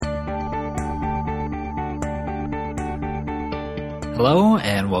Hello,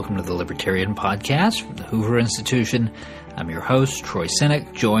 and welcome to the Libertarian Podcast from the Hoover Institution. I'm your host, Troy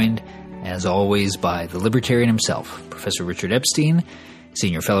Senek, joined, as always, by the Libertarian himself, Professor Richard Epstein,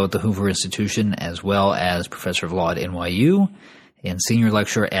 Senior Fellow at the Hoover Institution, as well as Professor of Law at NYU and Senior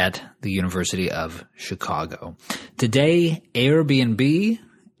Lecturer at the University of Chicago. Today, Airbnb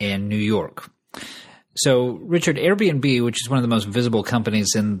and New York. So, Richard, Airbnb, which is one of the most visible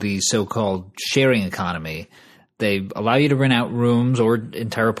companies in the so-called sharing economy, they allow you to rent out rooms or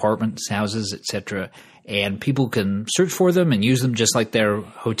entire apartments, houses, etc., and people can search for them and use them just like their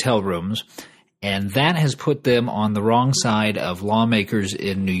hotel rooms. And that has put them on the wrong side of lawmakers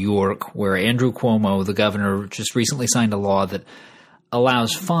in New York, where Andrew Cuomo, the governor, just recently signed a law that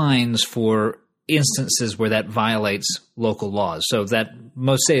allows fines for instances where that violates local laws. So that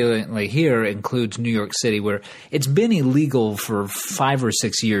most saliently here includes New York City, where it's been illegal for 5 or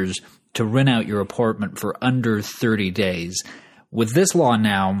 6 years to rent out your apartment for under 30 days. With this law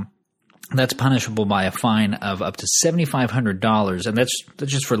now, that's punishable by a fine of up to $7,500, and that's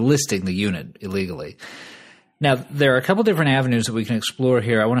just for listing the unit illegally. Now, there are a couple different avenues that we can explore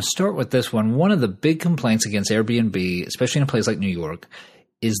here. I want to start with this one. One of the big complaints against Airbnb, especially in a place like New York,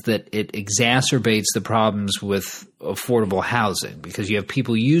 is that it exacerbates the problems with affordable housing because you have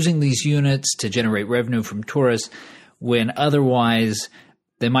people using these units to generate revenue from tourists when otherwise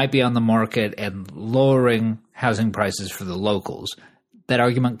they might be on the market and lowering housing prices for the locals. That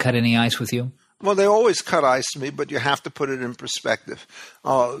argument cut any ice with you? Well, they always cut ice to me, but you have to put it in perspective.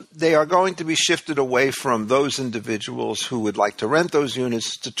 They are going to be shifted away from those individuals who would like to rent those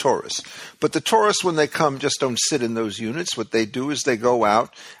units to tourists. But the tourists, when they come, just don't sit in those units. What they do is they go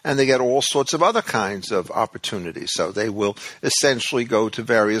out and they get all sorts of other kinds of opportunities. So they will essentially go to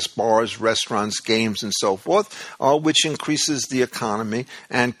various bars, restaurants, games, and so forth, which increases the economy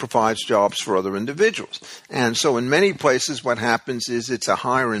and provides jobs for other individuals. And so in many places, what happens is it's a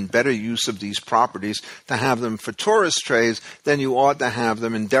higher and better use of these properties to have them for tourist trades than you ought to have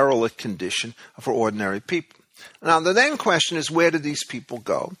them in derelict condition for ordinary people. Now, the then question is, where do these people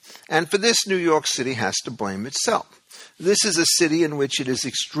go? And for this, New York City has to blame itself. This is a city in which it is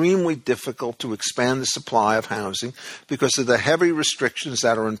extremely difficult to expand the supply of housing because of the heavy restrictions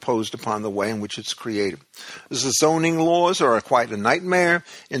that are imposed upon the way in which it's created. The zoning laws are quite a nightmare.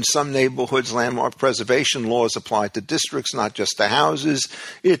 In some neighborhoods, landmark preservation laws apply to districts, not just to houses.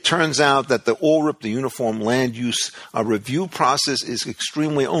 It turns out that the OLRIP, the Uniform Land Use Review process, is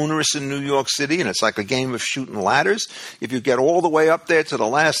extremely onerous in New York City, and it's like a game of shooting ladders. If you get all the way up there to the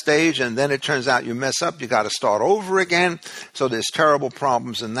last stage and then it turns out you mess up, you got to start over again. So there's terrible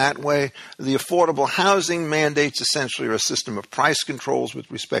problems in that way. The affordable housing mandates essentially are a system of price controls with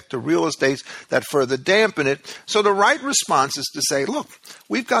respect to real estate that further dampen it. So the right response is to say, look,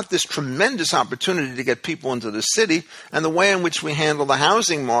 we've got this tremendous opportunity to get people into the city, and the way in which we handle the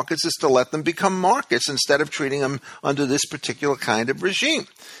housing markets is to let them become markets instead of treating them under this particular kind of regime.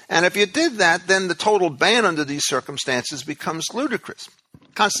 And if you did that, then the total ban under these circumstances becomes ludicrous.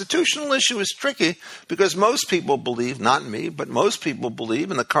 Constitutional issue is tricky because most people believe, not me, but most people believe,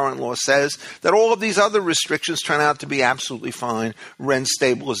 and the current law says, that all of these other restrictions turn out to be absolutely fine, rent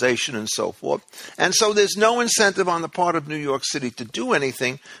stabilization and so forth. And so there's no incentive on the part of New York City to do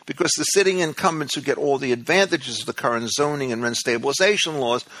anything because the sitting incumbents who get all the advantages of the current zoning and rent stabilization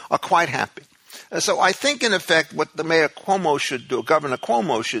laws are quite happy. So I think, in effect, what the Mayor Cuomo should do, Governor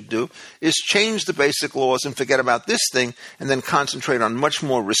Cuomo should do, is change the basic laws and forget about this thing and then concentrate on much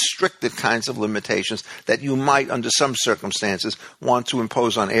more restricted kinds of limitations that you might, under some circumstances, want to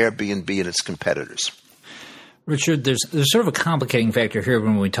impose on Airbnb and its competitors. Richard, there's sort of a complicating factor here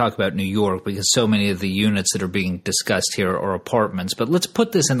when we talk about New York because so many of the units that are being discussed here are apartments. But let's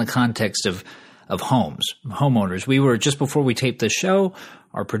put this in the context of homes, homeowners. We were, just before we taped this show,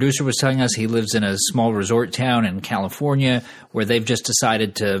 our producer was telling us he lives in a small resort town in California where they've just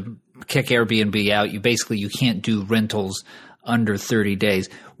decided to kick Airbnb out. You can't do rentals under 30 days.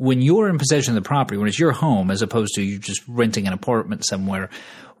 When you're in possession of the property, when it's your home as opposed to you just renting an apartment somewhere,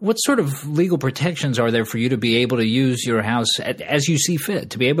 what sort of legal protections are there for you to be able to use your house as you see fit,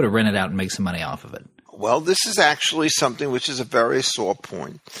 to be able to rent it out and make some money off of it? Well, this is actually something which is a very sore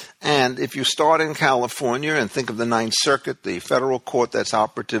point. And if you start in California and think of the Ninth Circuit, the federal court that's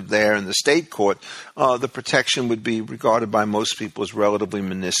operative there, and the state court, the protection would be regarded by most people as relatively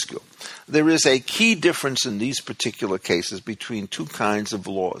minuscule. There is a key difference in these particular cases between two kinds of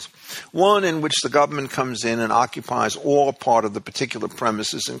laws. One in which the government comes in and occupies all or part of the particular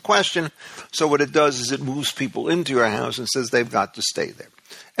premises in question. So what it does is it moves people into your house and says they've got to stay there.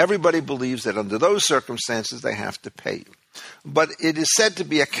 Everybody believes that under those circumstances they have to pay you. But it is said to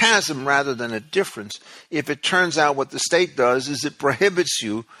be a chasm rather than a difference if it turns out what the state does is it prohibits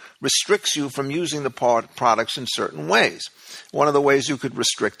you, restricts you from using the products in certain ways. One of the ways you could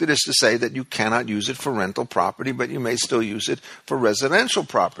restrict it is to say that you cannot use it for rental property, but you may still use it for residential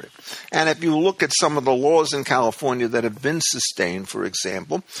property. And if you look at some of the laws in California that have been sustained, for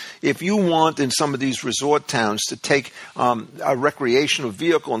example, if you want in some of these resort towns to take a recreational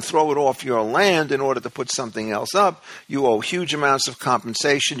vehicle and throw it off your land in order to put something else up, you owe huge amounts of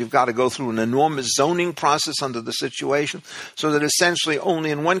compensation. You've got to go through an enormous zoning process under the situation, so that essentially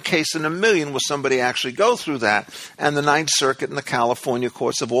only in one case in a million will somebody actually go through that, and the Ninth Circuit and the California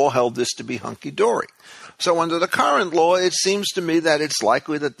courts have all held this to be hunky-dory. So under the current law, it seems to me that it's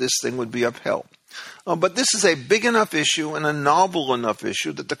likely that this thing would be upheld. But this is a big enough issue and a novel enough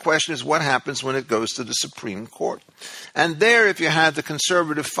issue that the question is what happens when it goes to the Supreme Court. And there, if you had the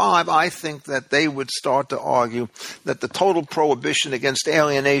conservative five, I think that they would start to argue that the total prohibition against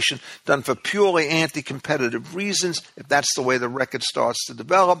alienation done for purely anti-competitive reasons, if that's the way the record starts to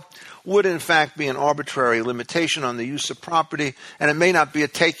develop, would in fact be an arbitrary limitation on the use of property, and it may not be a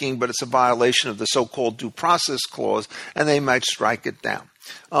taking, but it's a violation of the so-called due process clause, and they might strike it down.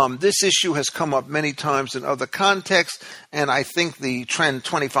 This issue has come up many times in other contexts, and I think the trend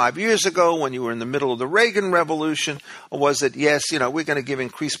 25 years ago when you were in the middle of the Reagan Revolution was that, yes, we're going to give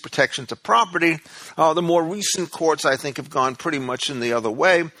increased protection to property. The more recent courts, I think, have gone pretty much in the other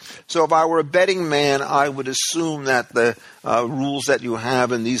way. So if I were a betting man, I would assume that the rules that you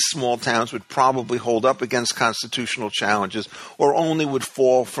have in these small towns would probably hold up against constitutional challenges or only would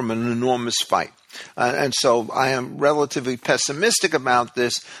fall from an enormous fight. And so I am relatively pessimistic about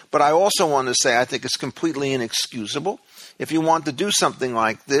this, but I also want to say I think it's completely inexcusable. If you want to do something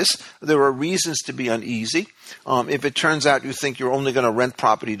like this, there are reasons to be uneasy. If it turns out you think you're only going to rent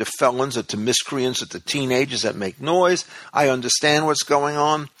property to felons or to miscreants or to teenagers that make noise, I understand what's going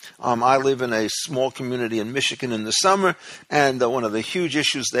on. I live in a small community in Michigan in the summer, and one of the huge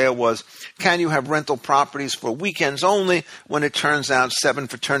issues there was, can you have rental properties for weekends only when it turns out 7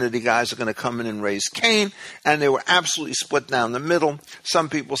 fraternity guys are going to come in and raise Cain? And they were absolutely split down the middle. Some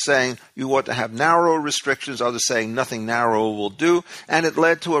people saying you ought to have narrow restrictions, others saying nothing narrow will do, and it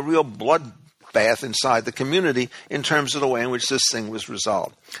led to a real bloodbath inside the community in terms of the way in which this thing was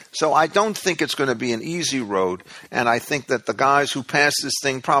resolved. So I don't think it's going to be an easy road, and I think that the guys who passed this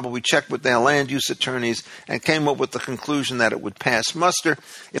thing probably checked with their land use attorneys and came up with the conclusion that it would pass muster.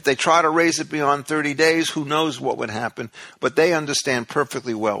 If they try to raise it beyond 30 days, who knows what would happen, but they understand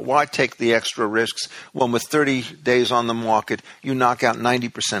perfectly well why take the extra risks when with 30 days on the market you knock out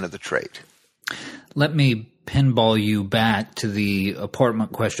 90% of the trade. Let me pinball you back to the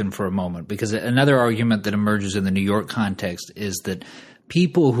apartment question for a moment, because another argument that emerges in the New York context is that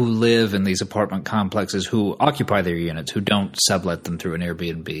people who live in these apartment complexes, who occupy their units, who don't sublet them through an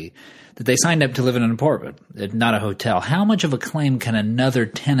Airbnb, that they signed up to live in an apartment, not a hotel. How much of a claim can another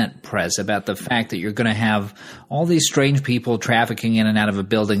tenant press about the fact that you're going to have all these strange people trafficking in and out of a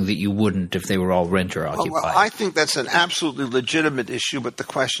building that you wouldn't if they were all renter occupied? Well, I think that's an absolutely legitimate issue, but the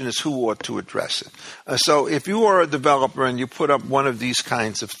question is who ought to address it. So if you are a developer and you put up one of these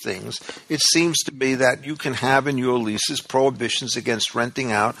kinds of things, it seems to be that you can have in your leases prohibitions against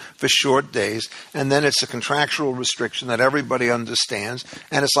renting out for short days, and then it's a contractual restriction that everybody understands,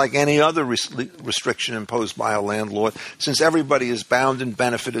 and it's like any other restriction imposed by a landlord. Since everybody is bound and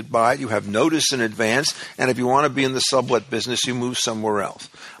benefited by it, you have notice in advance, and if you want to be in the sublet business, you move somewhere else.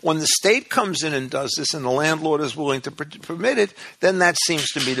 When the state comes in and does this and the landlord is willing to permit it, then that seems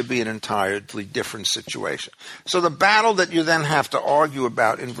to me to be an entirely different situation. So the battle that you then have to argue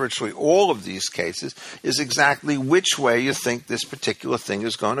about in virtually all of these cases is exactly which way you think this particular thing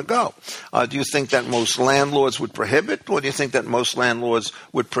is going to go. Do you think that most landlords would prohibit, or do you think that most landlords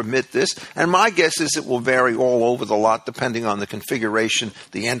would permit this? And my guess is it will vary all over the lot depending on the configuration,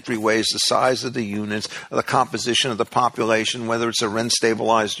 the entryways, the size of the units, the composition of the population, whether it's a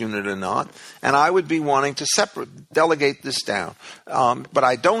rent-stabilized unit or not. And I would be wanting to delegate this down. But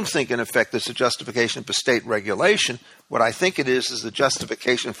I don't think, in effect, it's a justification for state regulation. What I think it is a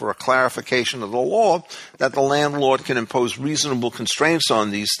justification for a clarification of the law that the landlord can impose reasonable constraints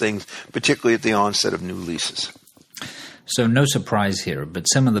on these things, particularly at the onset of new leases. So no surprise here, but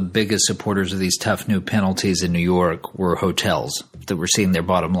some of the biggest supporters of these tough new penalties in New York were hotels that were seeing their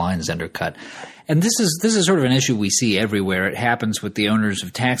bottom lines undercut. And this is sort of an issue we see everywhere. It happens with the owners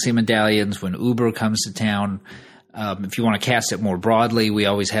of taxi medallions when Uber comes to town. If you want to cast it more broadly, we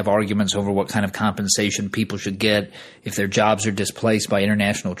always have arguments over what kind of compensation people should get if their jobs are displaced by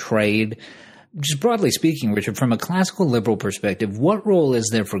international trade. Just broadly speaking, Richard, from a classical liberal perspective, what role is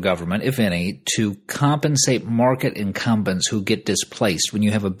there for government, if any, to compensate market incumbents who get displaced when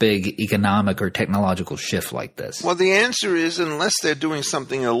you have a big economic or technological shift like this? Well, the answer is unless they're doing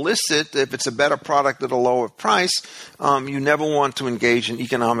something illicit, if it's a better product at a lower price, you never want to engage in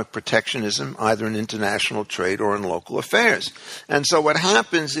economic protectionism, either in international trade or in local affairs. And so what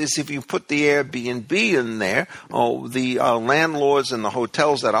happens is if you put the Airbnb in there, the landlords and the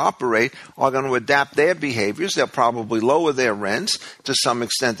hotels that operate are going to adapt their behaviors. They'll probably lower their rents to some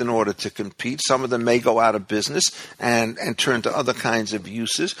extent in order to compete. Some of them may go out of business and turn to other kinds of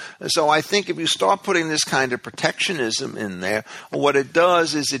uses. So I think if you start putting this kind of protectionism in there, what it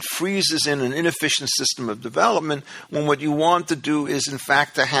does is it freezes in an inefficient system of development when what you want to do is, in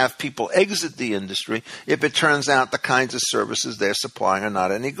fact, to have people exit the industry if it turns out the kinds of services they're supplying are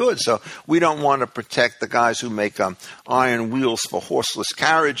not any good. So we don't want to protect the guys who make iron wheels for horseless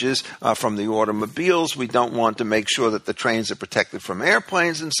carriages from the automobiles. We don't want to make sure that the trains are protected from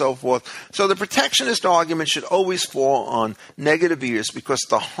airplanes and so forth. So the protectionist argument should always fall on negative ears because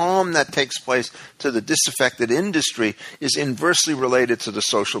the harm that takes place to the disaffected industry is inversely related to the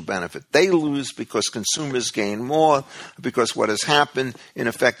social benefit. They lose because consumers gain more, because what has happened, in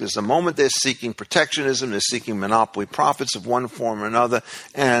effect, is the moment they're seeking protectionism, they're seeking monopoly profits of one form or another,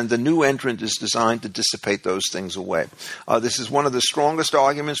 and the new entrant is designed to dissipate those things away. This is one of the strongest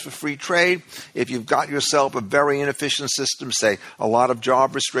arguments for free trade. If you've got yourself a very inefficient system, say a lot of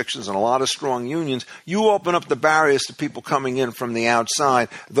job restrictions and a lot of strong unions, you open up the barriers to people coming in from the outside.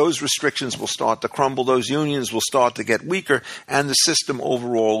 Those restrictions will start to crumble. Those unions will start to get weaker, and the system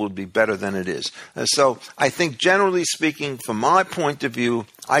overall would be better than it is. So I think generally speaking, from my point of view,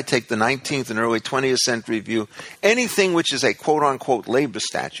 I take the 19th and early 20th century view. Anything which is a quote-unquote labor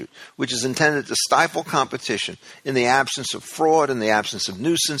statute, which is intended to stifle competition in the absence of fraud, in the absence of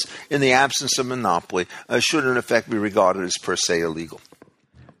nuisance, in the absence of monopoly, should in effect be regarded as per se illegal.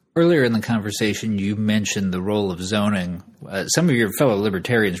 Earlier in the conversation, you mentioned the role of zoning. Some of your fellow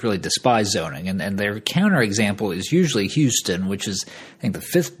libertarians really despise zoning, and their counterexample is usually Houston, which is, I think, the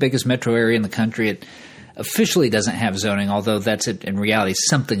fifth biggest metro area in the country. It officially doesn't have zoning, although that's in reality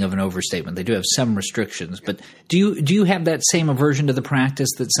something of an overstatement. They do have some restrictions. But do you have that same aversion to the practice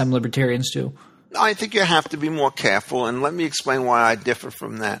that some libertarians do? I think you have to be more careful, and let me explain why I differ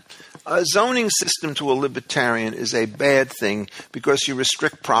from that. A zoning system to a libertarian is a bad thing because you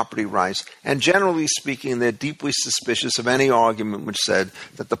restrict property rights, and generally speaking, they're deeply suspicious of any argument which said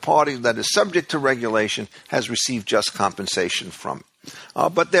that the party that is subject to regulation has received just compensation from it.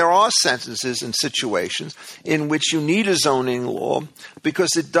 But there are sentences and situations in which you need a zoning law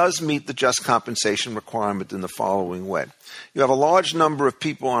because it does meet the just compensation requirement in the following way. You have a large number of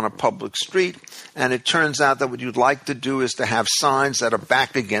people on a public street, and it turns out that what you'd like to do is to have signs that are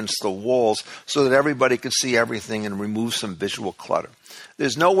back against the walls so that everybody can see everything and remove some visual clutter.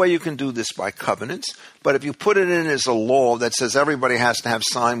 There's no way you can do this by covenants, but if you put it in as a law that says everybody has to have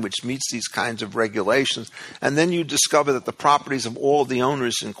a sign which meets these kinds of regulations, and then you discover that the properties of all the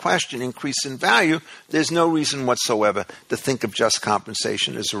owners in question increase in value, there's no reason whatsoever to think of just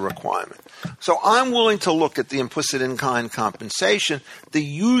compensation as a requirement. So I'm willing to look at the implicit in-kind compensation. The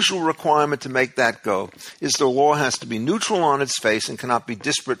usual requirement to make that go is the law has to be neutral on its face and cannot be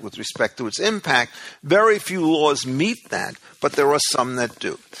disparate with respect to its impact. Very few laws meet that, but there are some that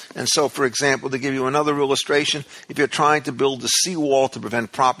do. And so, for example, to give you another illustration, if you're trying to build a seawall to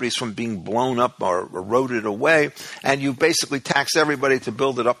prevent properties from being blown up or eroded away, and you basically tax everybody to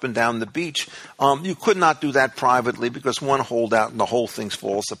build it up and down the beach, you could not do that privately because one holdout and the whole thing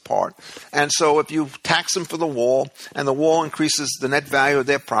falls apart. And so if you tax them for the wall and the wall increases the net value of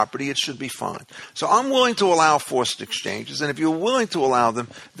their property, it should be fine. So I'm willing to allow forced exchanges. And if you're willing to allow them,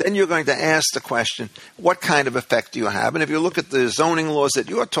 then you're going to ask the question, what kind of effect do you have? And if you look at the zoning laws that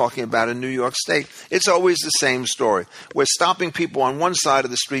you're talking about in New York State, it's always the same story. We're stopping people on one side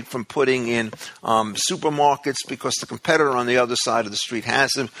of the street from putting in supermarkets because the competitor on the other side of the street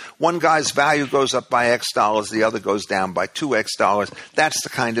has them. One guy's value goes up by X dollars, the other goes down by 2X dollars. That's the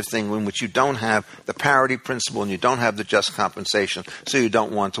kind of thing in which you don't have the parity principle and you don't have the just compensation, so you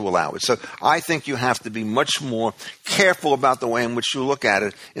don't want to allow it. So I think you have to be much more careful about the way in which you look at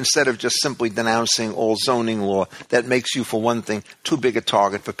it instead of just simply denouncing all zoning law that makes you, for one thing, too big a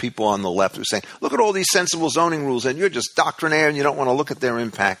target for people on the left who are saying, look at all these sensible zoning rules and you're just doctrinaire and you don't want to look at their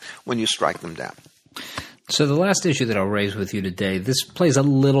impact when you strike them down. So the last issue that I'll raise with you today, this plays a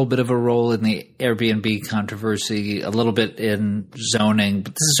little bit of a role in the Airbnb controversy, a little bit in zoning,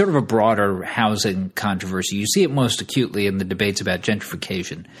 but this is sort of a broader housing controversy. You see it most acutely in the debates about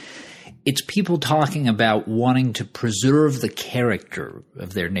gentrification. it's people talking about wanting to preserve the character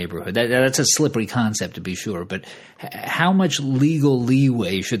of their neighborhood. That's a slippery concept, to be sure, but how much legal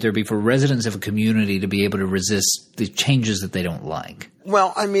leeway should there be for residents of a community to be able to resist the changes that they don't like?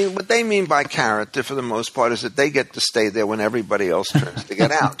 Well, I mean, what they mean by character, for the most part, is that they get to stay there when everybody else turns to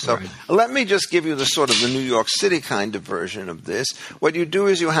get out. So Right. Let me just give you the sort of the New York City kind of version of this. What you do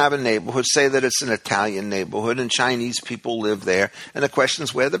is you have a neighborhood, say that it's an Italian neighborhood, and Chinese people live there, and the question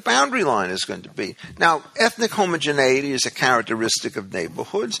is where the boundary line is going to be. Now, ethnic homogeneity is a characteristic of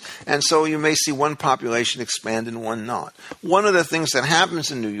neighborhoods, and so you may see one population expand and one not. One of the things that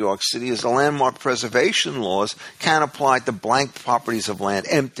happens in New York City is the landmark preservation laws can apply to blank properties of land,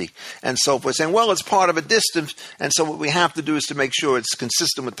 empty, and so forth, saying, well, it's part of a distance, and so what we have to do is to make sure it's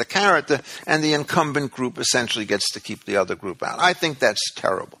consistent with the character, and the incumbent group essentially gets to keep the other group out. I think that's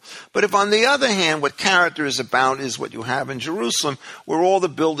terrible. But if, on the other hand, what character is about is what you have in Jerusalem, where all the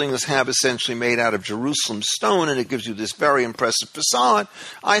buildings have essentially made out of Jerusalem stone, and it gives you this very impressive facade,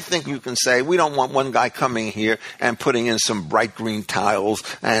 I think you can say, we don't want one guy coming here and putting in some bright green tiles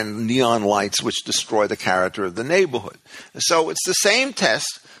and neon lights which destroy the character of the neighborhood. So it's the same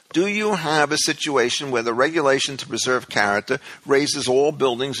test. Do you have a situation where the regulation to preserve character raises all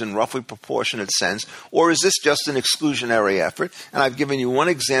buildings in roughly proportionate sense, or is this just an exclusionary effort? And I've given you one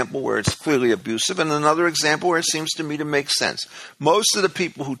example where it's clearly abusive and another example where it seems to me to make sense. Most of the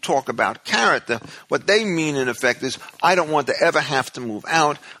people who talk about character, what they mean in effect is, I don't want to ever have to move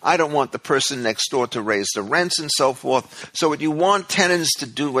out. I don't want the person next door to raise the rents and so forth. So what you want tenants to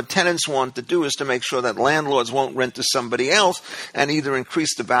do, what tenants want to do is to make sure that landlords won't rent to somebody else and either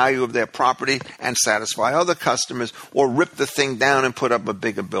increase the value of their property and satisfy other customers, or rip the thing down and put up a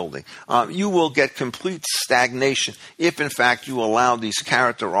bigger building. You will get complete stagnation if, in fact, you allow these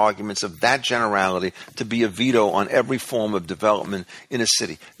character arguments of that generality to be a veto on every form of development in a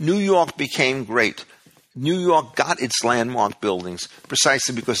city. New York became great. New York got its landmark buildings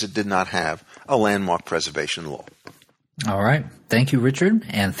precisely because it did not have a landmark preservation law. All right. Thank you, Richard,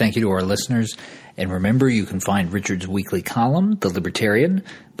 and thank you to our listeners. And remember, you can find Richard's weekly column, The Libertarian,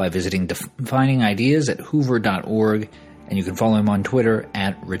 by visiting Defining Ideas at hoover.org, and you can follow him on Twitter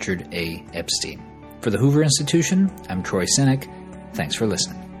at Richard A. Epstein. For the Hoover Institution, I'm Troy Senek. Thanks for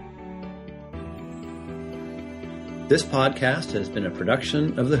listening. This podcast has been a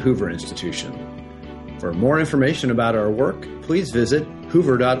production of the Hoover Institution. For more information about our work, please visit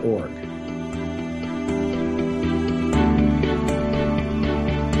hoover.org.